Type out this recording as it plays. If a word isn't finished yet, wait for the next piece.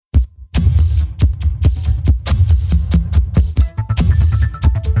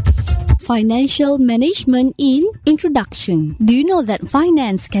Financial management in introduction. Do you know that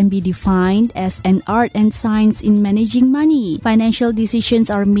finance can be defined as an art and science in managing money? Financial decisions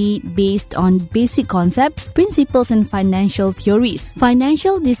are made based on basic concepts, principles, and financial theories.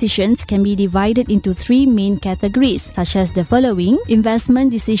 Financial decisions can be divided into three main categories, such as the following: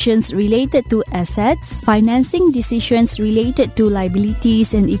 investment decisions related to assets, financing decisions related to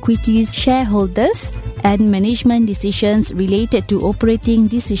liabilities and equities, shareholders, and management decisions related to operating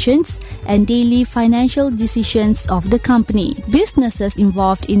decisions and daily financial decisions of the company. Businesses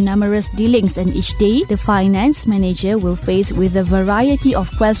involved in numerous dealings, and each day the finance manager will face with a variety of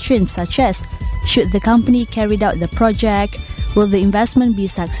questions such as: should the company carry out the project? Will the investment be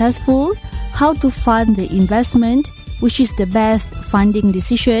successful? How to fund the investment? Which is the best funding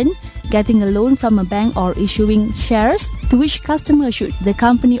decision? Getting a loan from a bank or issuing shares? To which customer should the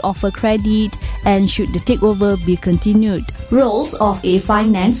company offer credit, and should the takeover be continued? Roles of a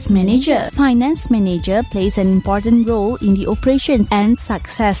finance manager. Finance manager plays an important role in the operations and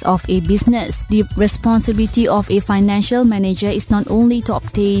success of a business. The responsibility of a financial manager is not only to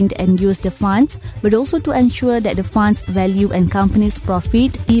obtain and use the funds, but also to ensure that the funds' value and company's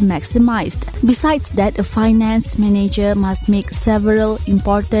profit be maximized. Besides that, a finance manager must make several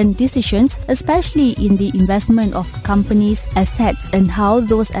important decisions, especially in the investment of companies' assets and how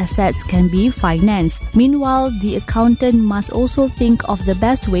those assets can be financed. Meanwhile, the accountant must also think of the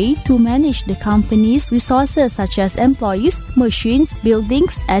best way to manage the company's resources such as employees, machines,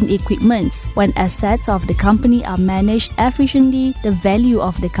 buildings, and equipments. When assets of the company are managed efficiently, the value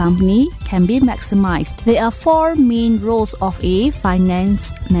of the company can be maximized. There are four main roles of a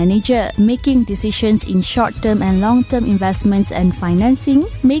finance manager: making decisions in short-term and long-term investments and financing,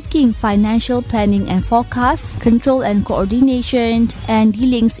 making financial planning and forecasts, control and coordination, and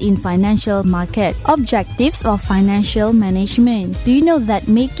dealings in financial market. Objectives of financial management. Do you know that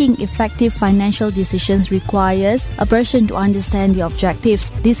making effective financial decisions requires a person to understand the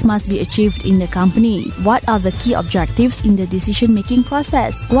objectives? This must be achieved in the company. What are the key objectives in the decision-making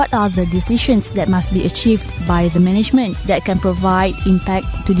process? What are the decisions that must be achieved by the management that can provide impact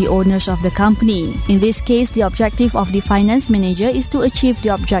to the owners of the company? In this case, the objective of the finance manager is to achieve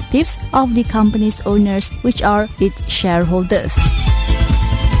the objectives of the company's owners, which are its shareholders.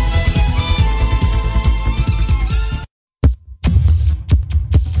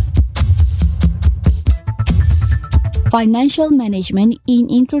 Financial management in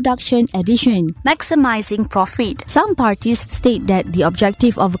introduction edition. Maximizing profit. Some parties state that the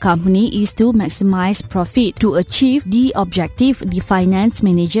objective of a company is to maximize profit. To achieve the objective, the finance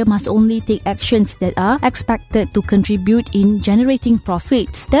manager must only take actions that are expected to contribute in generating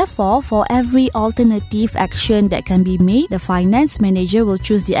profits. Therefore, for every alternative action that can be made, the finance manager will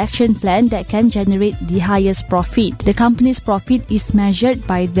choose the action plan that can generate the highest profit. The company's profit is measured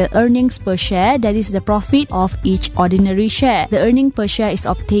by the earnings per share, that is the profit of each ordinary share. The earning per share is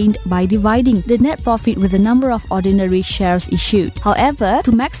obtained by dividing the net profit with the number of ordinary shares issued. However,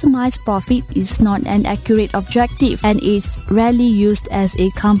 to maximize profit is not an accurate objective and is rarely used as a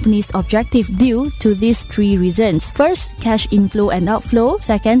company's objective due to these three reasons. First, cash inflow and outflow.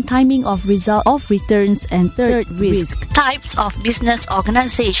 Second, timing of result of returns. And third, risk. Types of business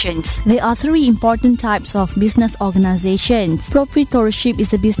organizations. There are three important types of business organizations. Proprietorship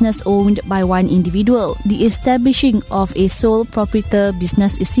is a business owned by one individual. The establishing of a sole proprietor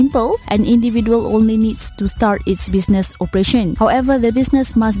business is simple. An individual only needs to start its business operation. However, the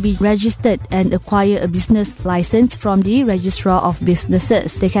business must be registered and acquire a business license from the registrar of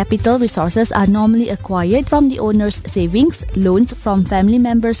businesses. The capital resources are normally acquired from the owner's savings, loans from family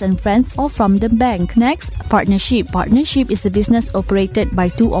members and friends, or from the bank. Next, partnership. Partnership is a business operated by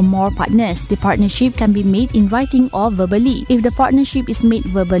two or more partners. The partnership can be made in writing or verbally. If the partnership is made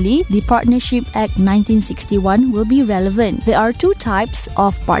verbally, the Partnership Act 1961 will be relevant. There are two types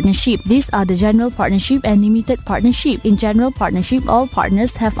of partnership. These are the general partnership and limited partnership. In general partnership, all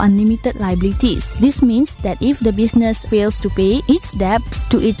partners have unlimited liabilities. This means that if the business fails to pay its debts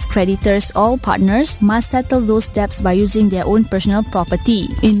to its creditors, all partners must settle those debts by using their own personal property.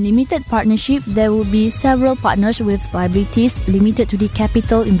 In limited partnership, there will be several partners with liabilities limited to the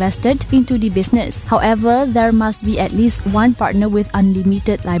capital invested into the business. However, there must be at least one partner with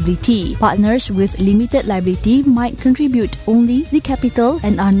unlimited liability. Partners with limited liability might might contribute only the capital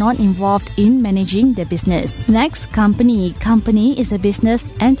and are not involved in managing the business. Next, company. Company is a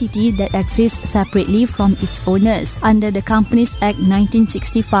business entity that exists separately from its owners. Under the Companies Act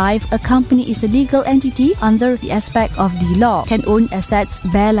 1965, a company is a legal entity under the aspect of the law, can own assets,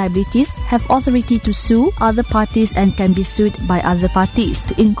 bear liabilities, have authority to sue other parties, and can be sued by other parties.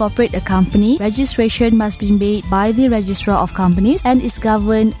 To incorporate a company, registration must be made by the Registrar of Companies and is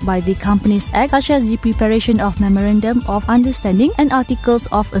governed by the Companies Act, such as the preparation of Memorandum of Understanding and Articles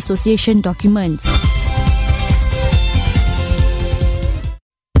of Association documents.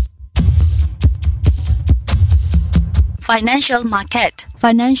 Financial market.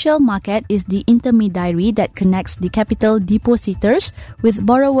 Financial market is the intermediary that connects the capital depositors with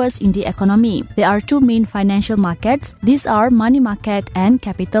borrowers in the economy. There are two main financial markets. These are money market and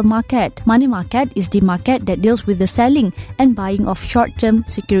capital market. Money market is the market that deals with the selling and buying of short-term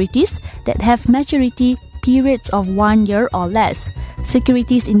securities that have maturity periods of 1 year or less.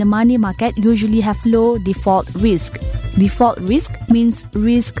 Securities in the money market usually have low default risk. Default risk means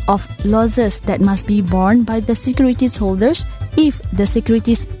risk of losses that must be borne by the securities holders if the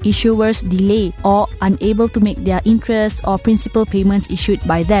securities issuers delay or unable to make their interest or principal payments issued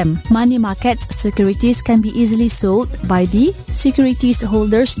by them. Money market securities can be easily sold by the securities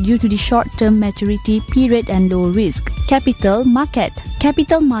holders due to the short-term maturity period and low risk. Capital market.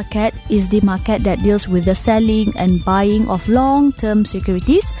 Capital market is the market that deals with the selling and buying of long-term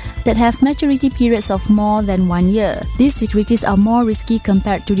securities that have maturity periods of more than 1 year. These securities are more risky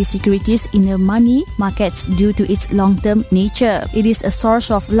compared to the securities in the money markets due to its long-term nature. It is a source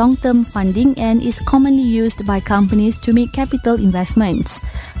of long-term funding and is commonly used by companies to make capital investments.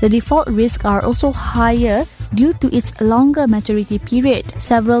 The default risks are also higher due to its longer maturity period.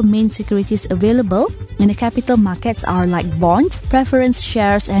 Several main securities available in the capital markets are like bonds, preference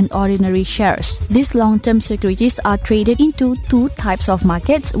shares, and ordinary shares. These long-term securities are traded into two types of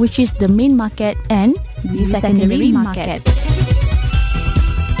markets, which is the main market and the secondary market.